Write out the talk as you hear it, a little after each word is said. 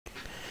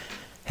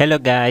Hello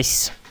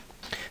guys,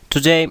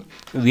 today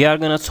we are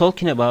gonna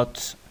talking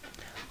about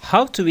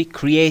how to we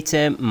create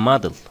a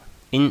model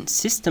in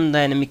system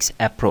dynamics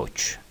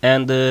approach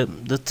and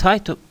the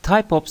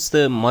type of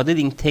the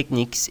modeling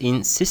techniques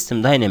in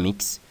system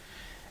dynamics.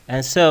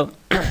 And so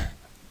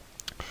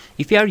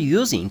if you are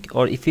using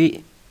or if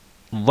you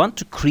want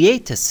to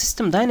create a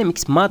system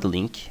dynamics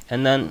modeling,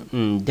 and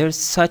then there's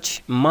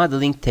such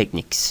modeling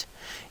techniques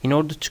in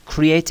order to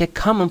create a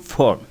common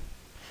form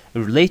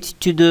related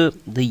to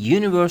the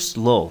universe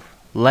law,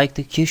 like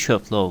the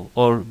Kirchhoff law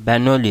or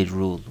Bernoulli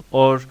rule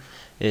or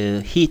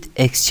heat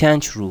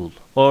exchange rule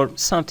or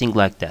something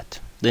like that.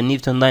 The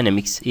Newton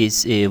dynamics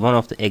is one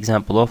of the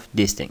example of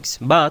these things.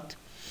 But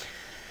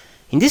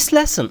in this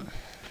lesson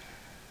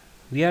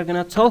we are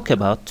gonna talk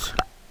about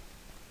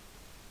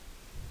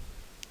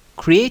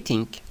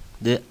creating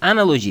the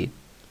analogy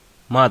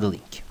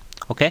modeling.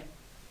 Okay,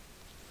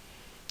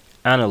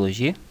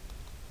 analogy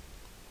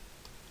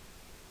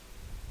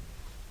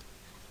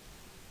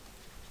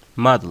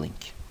modeling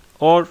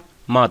or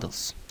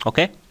models.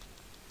 Okay,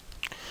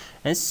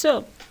 and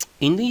so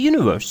in the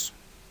universe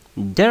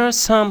there are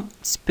some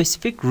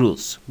specific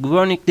rules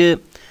governing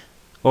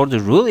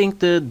ruling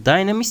the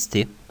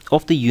dynamicity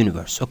of the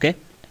universe. Okay,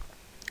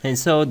 and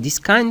so these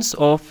kinds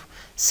of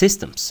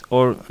systems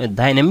or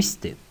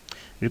dynamicity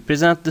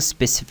represent the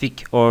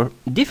specific or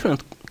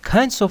different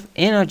kinds of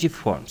energy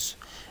forms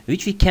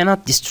which we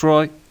cannot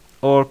destroy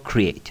or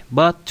create,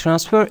 but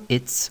transfer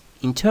its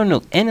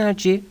internal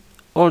energy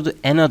or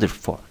another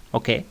form.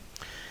 Okay,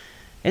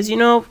 as you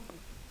know,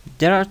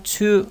 there are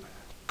two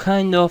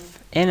kind of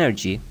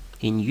energy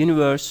in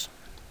universe: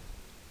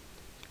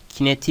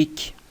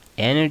 kinetic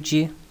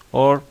energy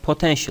or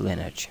potential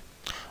energy,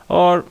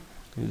 or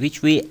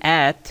which we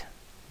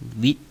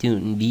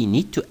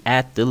need to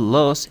add the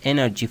loss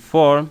energy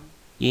form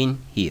in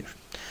here.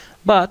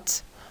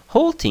 But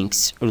whole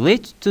things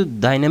related to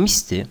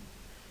dynamicity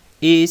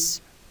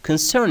is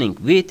concerning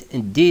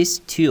with these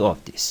two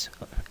of these.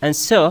 And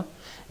so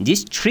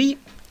these three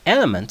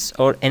elements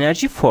or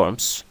energy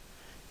forms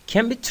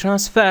can be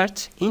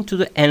transferred into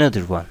the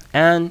another one,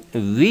 and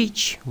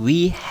which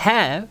we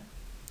have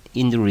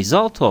in the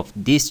result of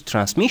this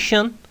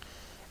transmission,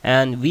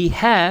 and we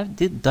have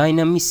the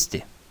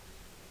dynamicity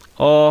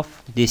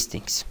of these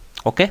things.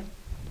 Okay,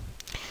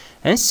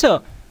 and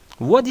so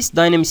what is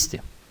dynamicity?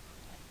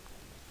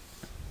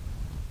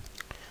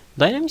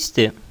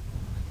 Dynamicity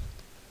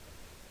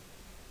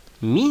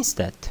means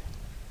that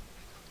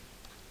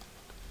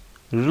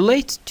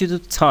related to the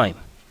time.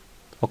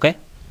 Okay,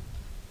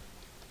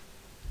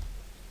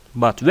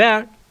 but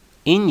where?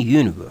 In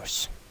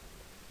universe.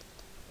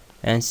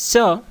 And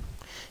so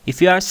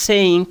if you are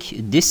saying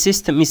this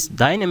system is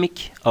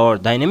dynamic or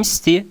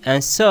dynamicity,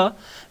 and so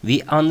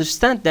we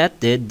understand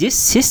that this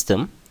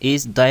system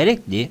is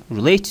directly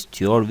related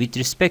to or with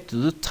respect to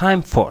the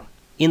time form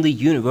in the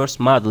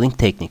universe modeling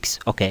techniques.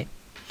 Okay,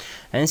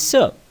 and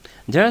so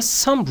there are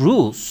some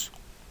rules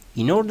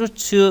in order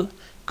to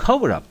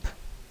cover up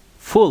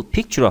full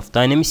picture of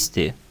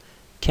dynamicity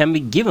can be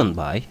given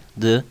by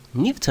the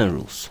Newton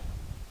rules,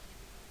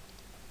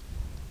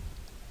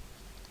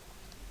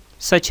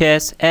 such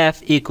as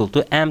F equal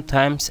to m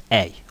times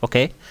a.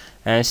 Okay,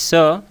 and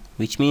so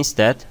which means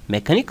that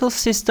mechanical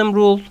system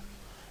rule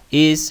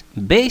is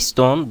based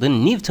on the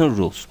Newton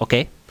rules.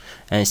 Okay,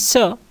 and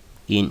so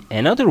in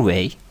another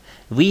way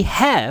we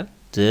have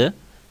the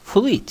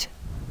fluid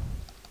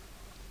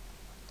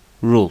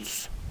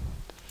rules,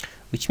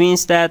 which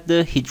means that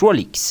the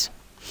hydraulics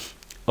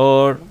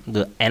or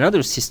the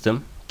another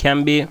system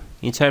can be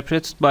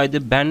interpreted by the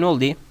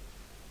Bernoulli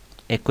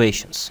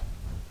equations.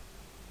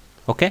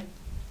 Okay,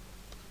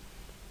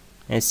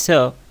 and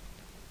so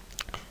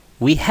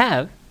we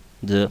have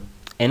the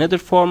another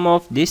form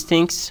of these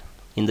things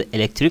in the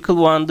electrical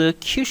one, the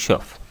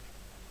Kirchhoff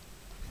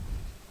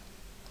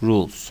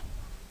rules,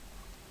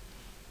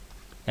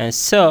 and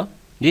so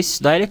this is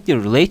directly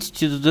related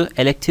to the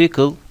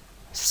electrical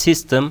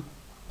system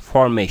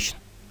formation.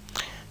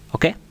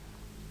 Okay,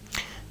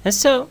 and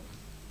so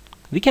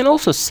we can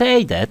also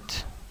say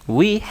that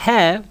we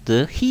have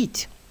the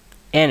heat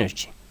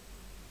energy,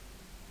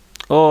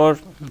 or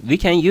we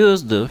can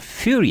use the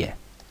Fourier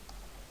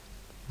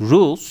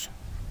rules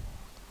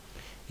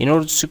in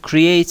order to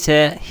create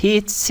a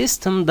heat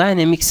system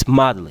dynamics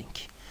modeling.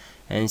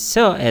 And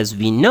so as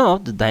we know,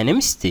 the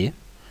dynamicity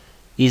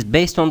is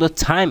based on the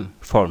time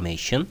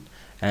formation,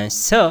 and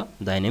so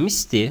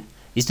dynamicity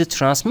is the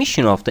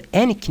transmission of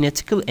any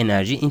kinetical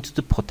energy into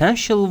the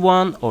potential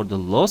one or the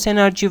loss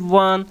energy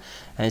one.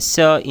 And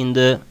so in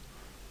the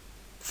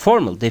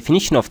formal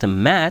definition of the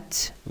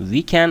math,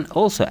 we can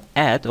also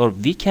add, or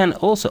we can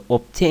also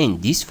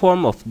obtain this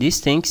form of these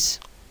things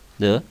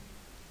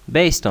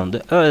based on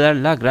the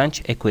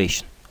Euler-Lagrange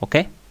equation.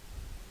 Okay,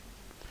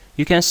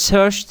 you can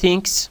search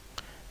things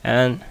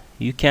and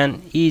you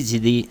can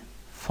easily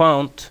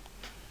find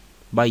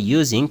by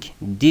using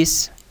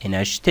these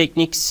energy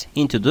techniques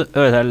into the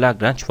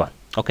Euler-Lagrange one.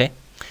 Okay,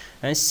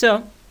 and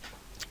so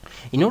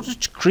in order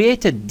to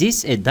create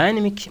this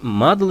dynamic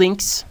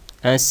modelings,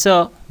 And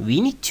so we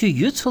need to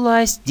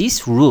utilize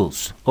these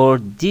rules or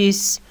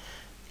these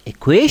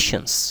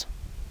equations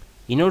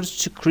in order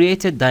to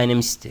create a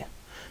dynamicity,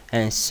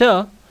 and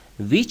so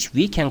which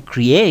we can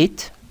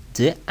create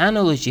the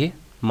analogy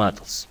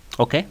models.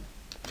 Okay,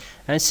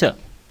 and so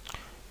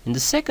in the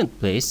second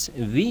place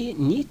we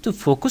need to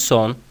focus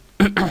on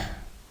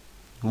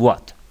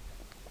what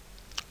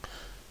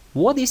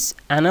is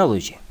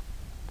analogy.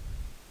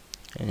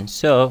 And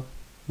so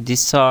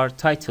these are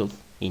titled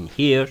in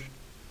here,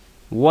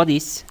 what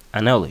is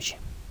analogy.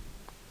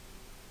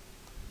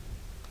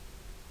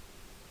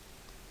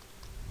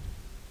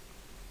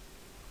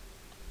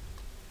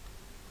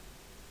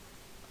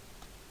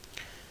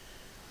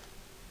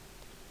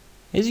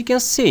 As you can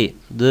see,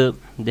 the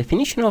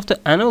definition of the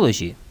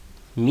analogy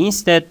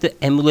means that the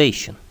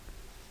emulation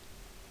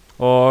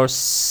or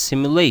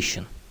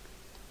simulation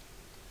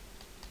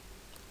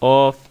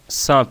of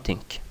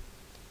something.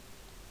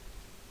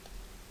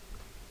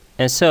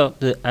 And so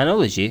the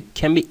analogy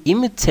can be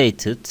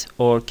imitated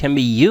or can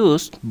be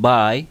used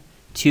by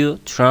to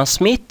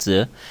transmit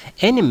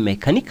any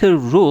mechanical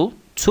rule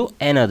to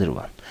another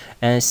one.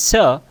 And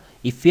so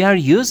if we are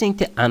using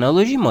the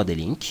analogy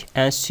modeling,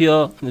 and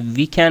so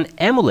we can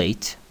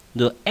emulate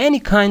any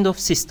kind of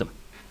system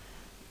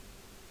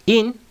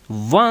in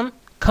one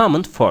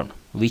common form,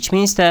 which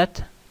means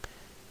that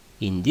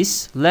in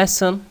this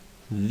lesson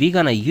we're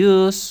gonna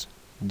use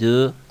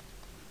the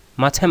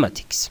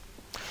mathematics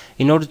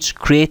in order to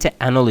create an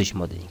analogy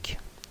modeling.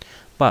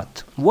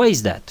 But why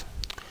is that?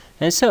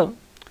 And so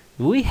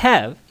we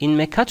have in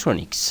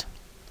mechatronics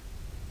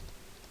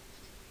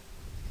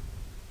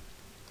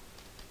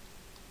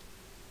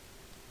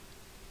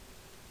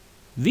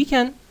we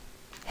can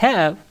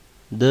have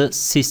the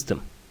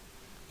system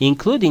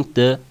including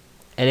the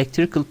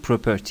electrical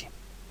property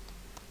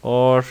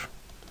or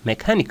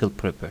mechanical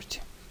property,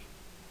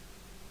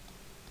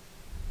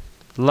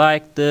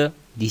 like the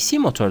DC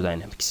motor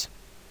dynamics.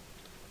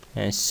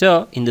 And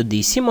so in the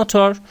DC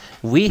motor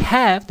we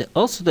have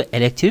also the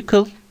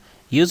electrical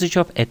usage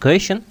of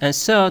equation, and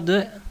so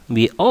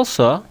we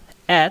also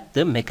add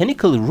the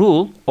mechanical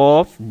rule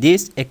of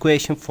these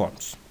equation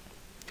forms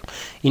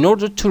in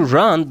order to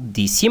run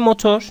DC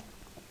motor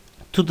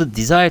to the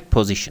desired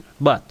position.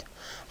 But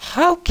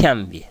how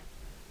can we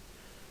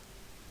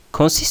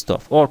consist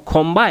of or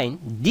combine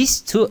these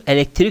two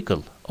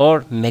electrical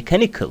or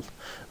mechanical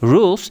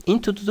rules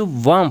into the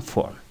one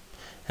form?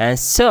 And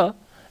so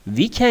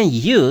we can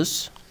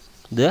use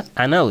the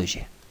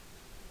analogy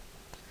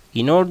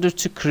in order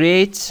to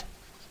create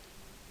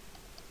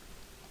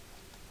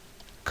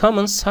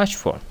common such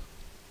form.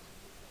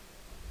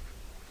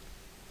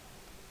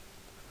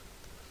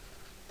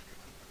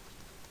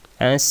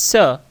 And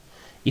so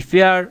if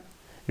we are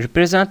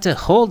represent the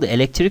whole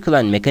electrical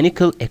and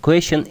mechanical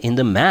equation in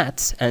the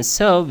maths, and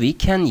so we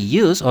can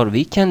use or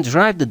we can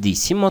drive the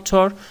DC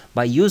motor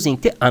by using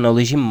the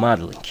analogy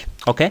modeling.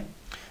 Okay,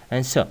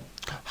 and so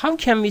how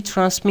can we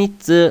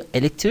transmit the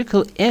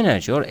electrical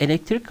energy or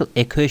electrical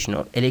equation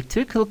or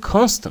electrical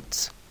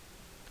constants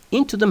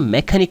into the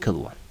mechanical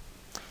one?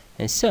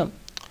 And so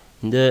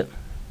in the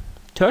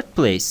third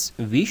place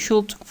we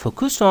should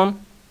focus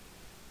on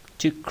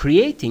to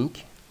creating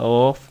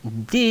of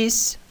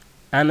this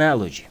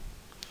analogy.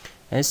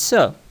 And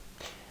so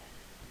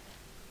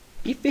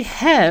if we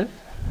have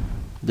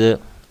the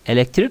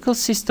electrical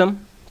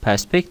system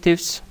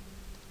perspectives,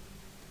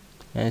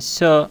 and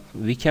so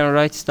we can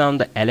write down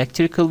the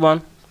electrical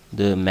one,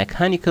 the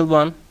mechanical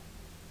one,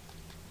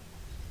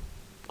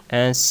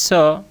 and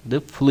so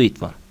the fluid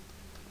one.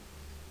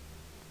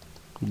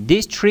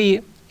 These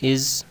three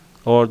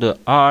are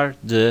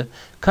the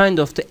kind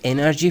of the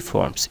energy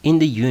forms in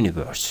the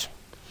universe.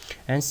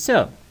 And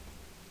so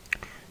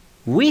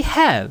we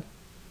have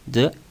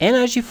the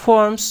energy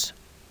forms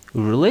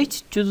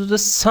related to the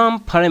some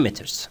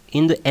parameters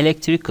in the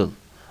electrical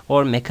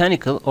or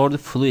mechanical or the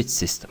fluid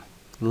system.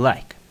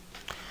 Like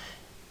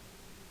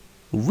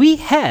we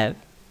have,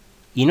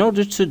 in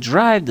order to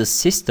drive the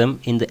system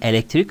in the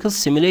electrical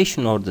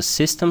simulation or the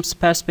system's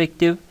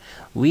perspective,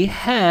 we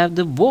have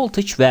the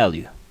voltage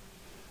value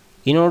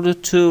in order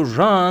to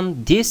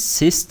run this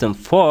system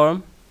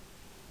form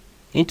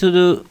into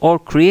the or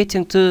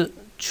creating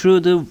through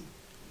the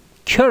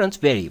current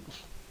variable.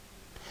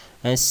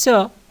 And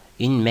so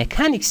in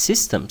mechanic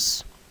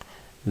systems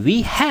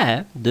we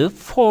have the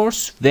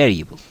force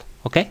variable,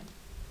 okay,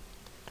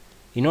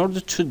 in order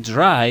to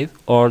drive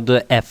or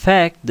the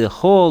affect the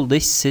whole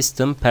this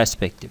system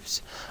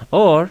perspectives.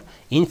 Or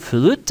in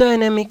fluid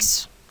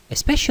dynamics,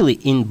 especially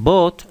in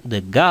both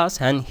the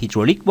gas and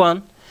hydraulic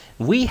one,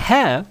 we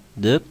have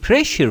the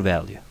pressure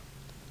value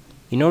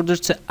in order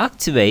to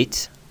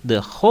activate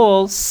the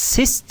whole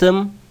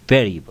system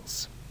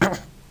variables.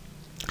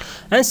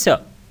 And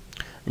so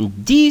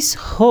these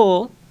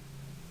whole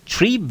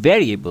three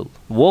variable,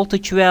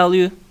 voltage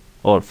value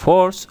or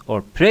force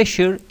or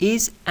pressure,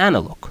 is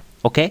analog,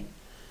 okay,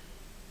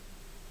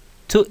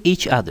 to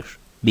each other,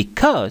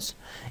 because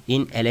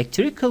in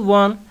electrical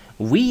one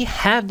we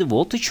have the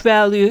voltage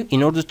value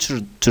in order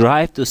to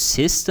drive the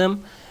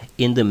system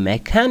in the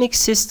mechanic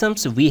systems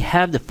we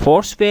have the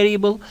force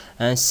variable,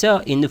 and so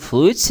in the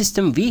fluid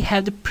system we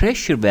have the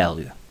pressure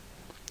value.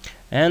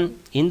 And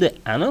in the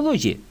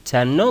analogy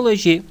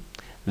terminology,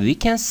 we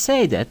can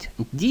say that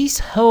these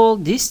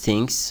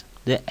things,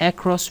 the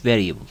across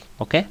variable,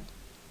 okay,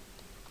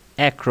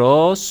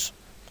 across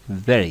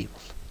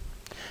variable,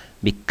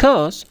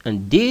 because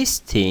these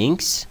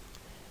things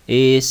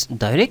is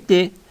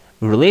directly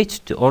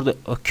related to or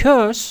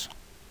occurs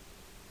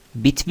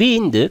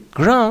between the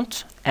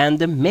ground and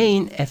the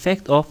main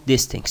effect of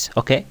these things,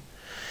 okay.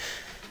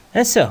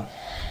 And so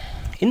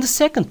in the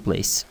second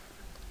place,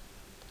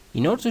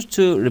 in order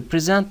to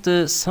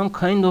represent some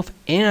kind of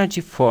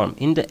energy form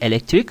in the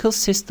electrical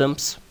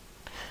systems,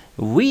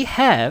 we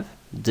have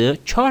the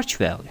charge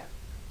value.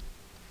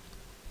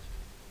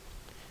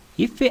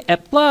 If we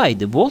apply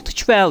the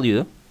voltage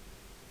value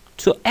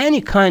to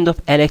any kind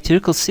of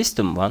electrical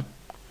system one,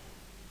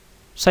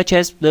 such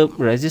as the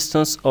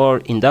resistance or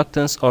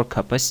inductance or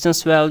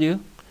capacitance value,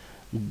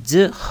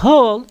 the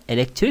whole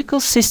electrical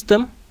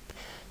system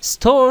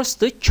stores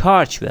the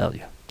charge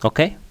value,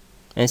 okay.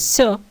 And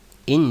so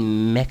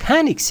in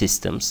mechanic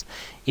systems,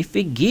 if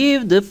we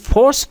give the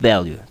force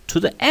value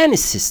to any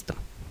system,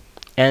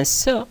 and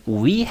so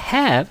we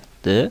have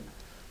the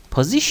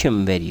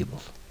position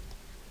variable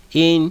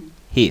in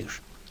here,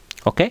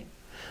 okay,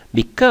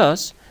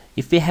 because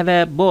if we have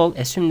a ball,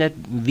 assume that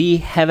we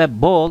have a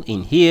ball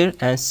in here,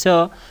 and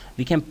so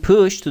we can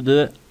push to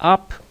the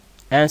up,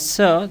 and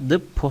so the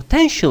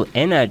potential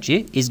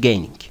energy is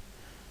gaining,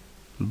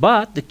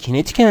 but the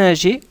kinetic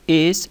energy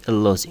is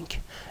losing.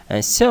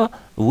 And so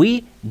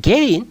we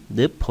gain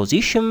the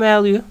position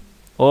value,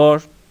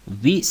 or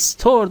we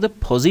store the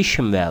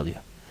position value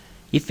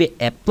if we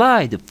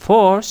apply the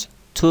force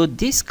to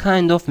this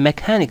kind of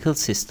mechanical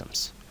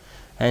systems.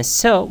 And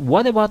so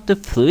what about the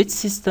fluid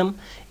system?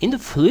 In the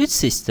fluid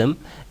system,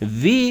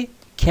 we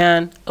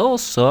can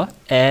also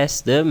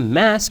as the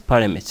mass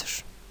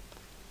parameter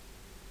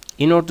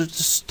in order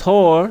to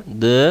store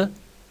the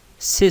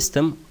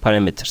system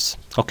parameters,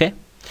 okay.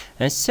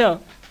 And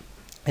so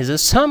as a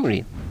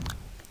summary,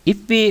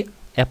 if we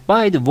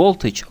apply the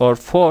voltage or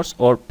force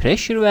or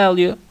pressure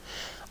value,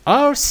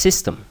 our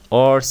system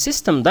or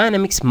system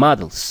dynamics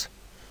models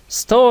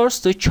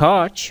stores the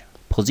charge,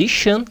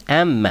 position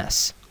and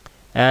mass,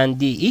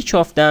 and each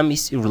of them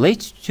is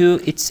related to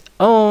its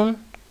own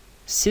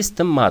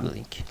system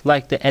modeling,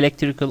 like the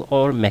electrical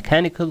or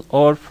mechanical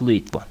or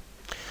fluid one.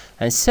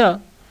 And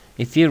so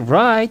if you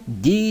write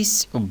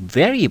this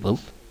variable,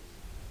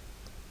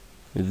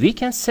 we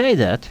can say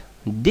that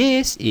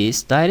this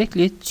is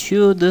directly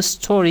to the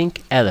storing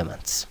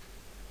elements,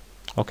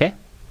 okay.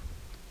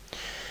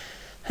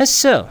 And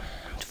so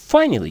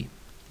finally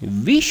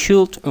we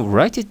should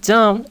write it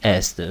down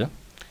as the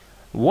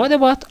what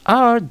about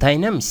our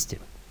dynamicity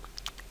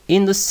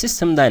in the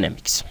system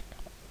dynamics.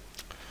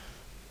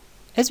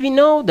 As we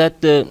know that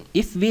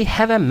if we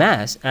have a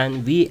mass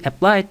and we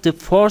apply the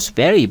force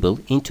variable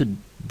into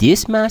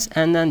this mass,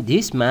 and then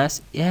this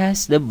mass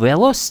has the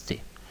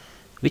velocity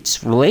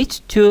which relates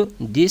to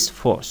this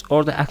force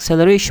or the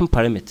acceleration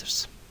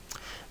parameters.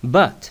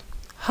 But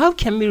how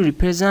can we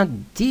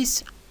represent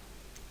these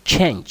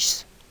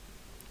changes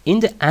in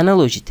the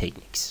analogy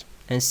techniques?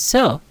 And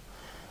so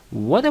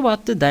what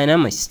about the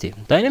dynamicity?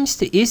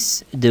 Dynamicity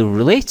is the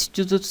related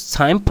to the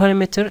time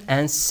parameter,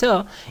 and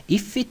so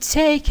if we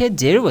take a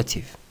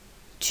derivative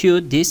to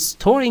these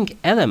storing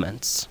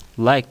elements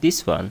like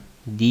this one,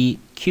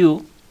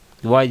 dq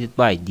divided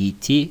by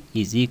dt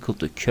is equal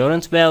to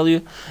current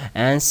value,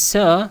 and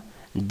so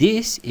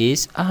this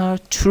is our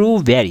true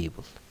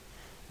variable,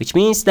 which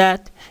means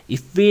that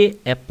if we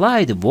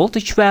apply the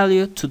voltage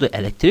value to the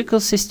electrical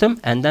system,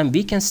 and then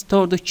we can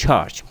store the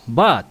charge.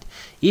 But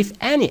if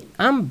any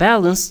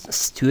unbalanced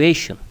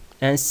situation,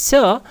 and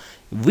so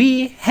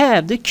we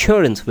have the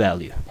current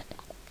value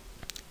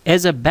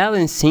as a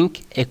balancing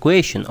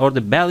equation or the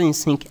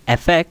balancing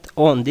effect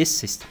on this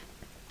system.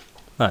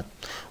 But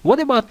what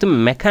about the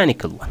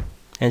mechanical one?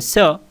 And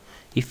so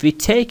if we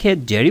take a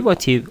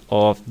derivative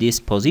of this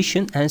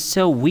position, and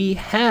so we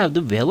have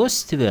the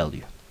velocity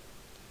value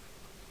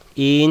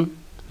in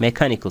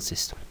mechanical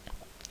system.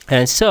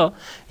 And so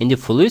in the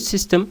fluid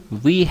system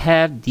we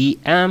have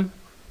dm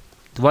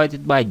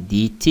divided by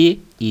dt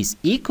is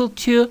equal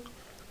to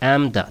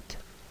m dot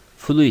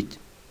fluid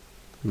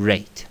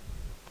rate,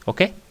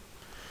 okay.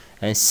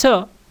 And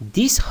so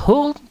this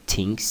whole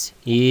things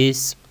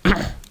is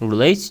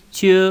related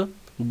to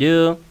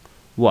the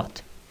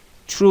what?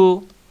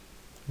 True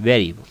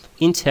variable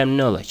in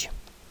terminology.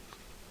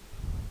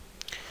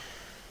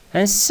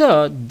 And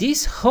so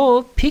this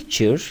whole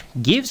picture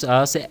gives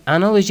us an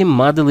analogy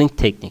modeling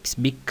techniques,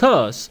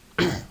 because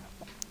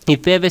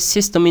if we have a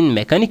system in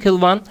mechanical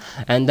one,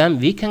 and then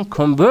we can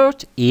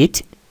convert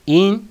it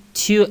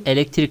into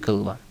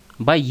electrical one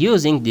by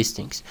using these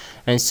things.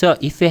 And so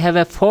if we have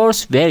a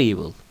force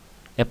variable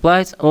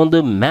applied on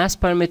the mass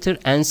parameter,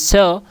 and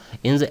so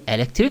in the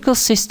electrical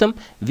system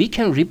we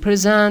can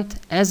represent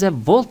as a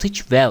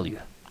voltage value,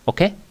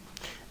 okay.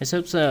 And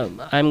so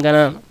I'm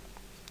gonna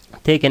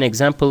take an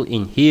example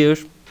in here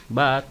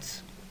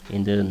but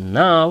in the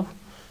now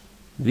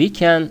we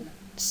can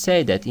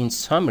say that in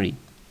summary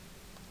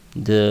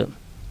the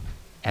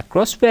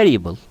across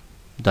variable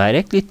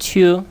directly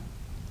to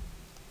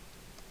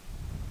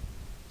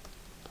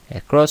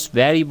across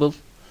variable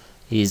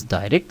is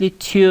directly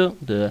to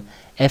the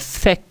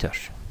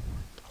effector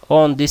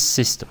on this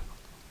system,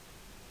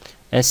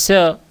 and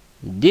so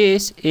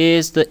this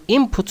is the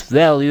input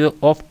value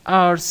of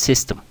our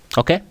system.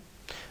 Okay,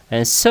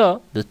 and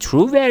so the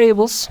true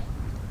variables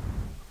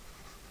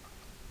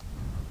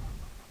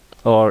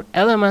or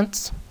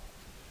elements,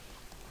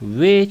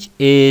 which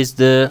is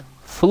the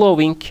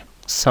flowing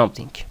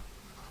something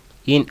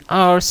in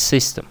our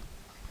system,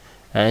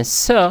 and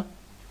so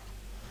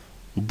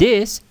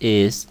this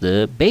is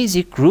the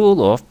basic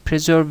rule of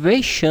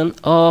preservation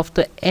of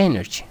the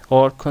energy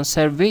or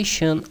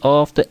conservation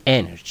of the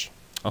energy.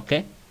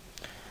 Okay,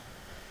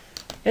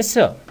 and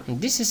so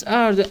this is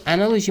our the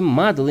analogy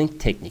modeling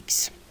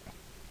techniques.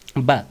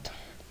 But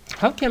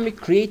how can we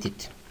create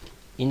it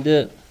in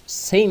the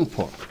same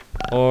form,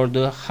 or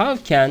how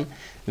can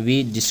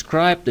we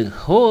describe the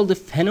whole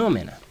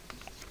phenomena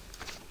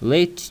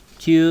related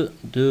to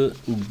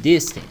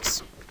these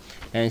things?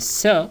 And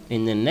so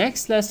in the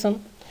next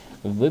lesson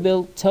we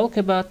will talk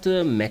about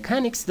the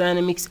mechanics,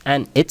 dynamics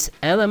and its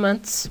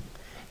elements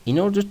in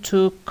order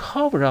to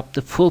cover up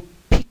the full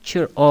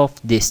picture of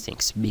these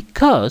things,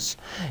 because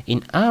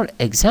in our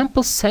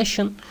example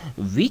session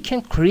we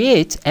can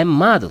create a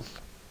model,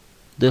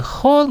 the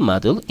whole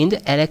model in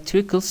the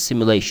electrical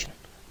simulation,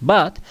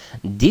 but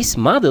these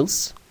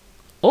models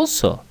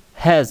also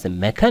has the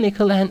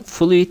mechanical and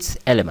fluids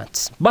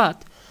elements,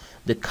 but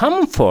the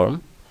common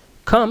form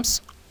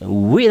comes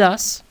with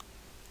us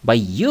by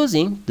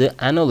using the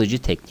analogy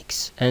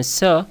techniques. And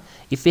so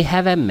if we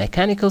have a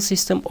mechanical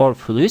system or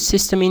fluid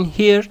system in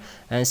here,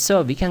 and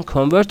so we can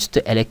convert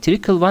to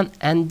electrical one,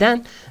 and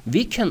then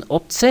we can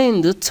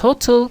obtain the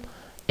total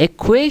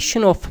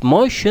equation of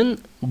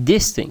motion,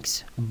 these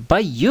things, by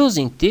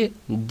using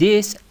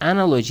these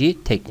analogy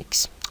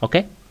techniques.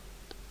 Okay.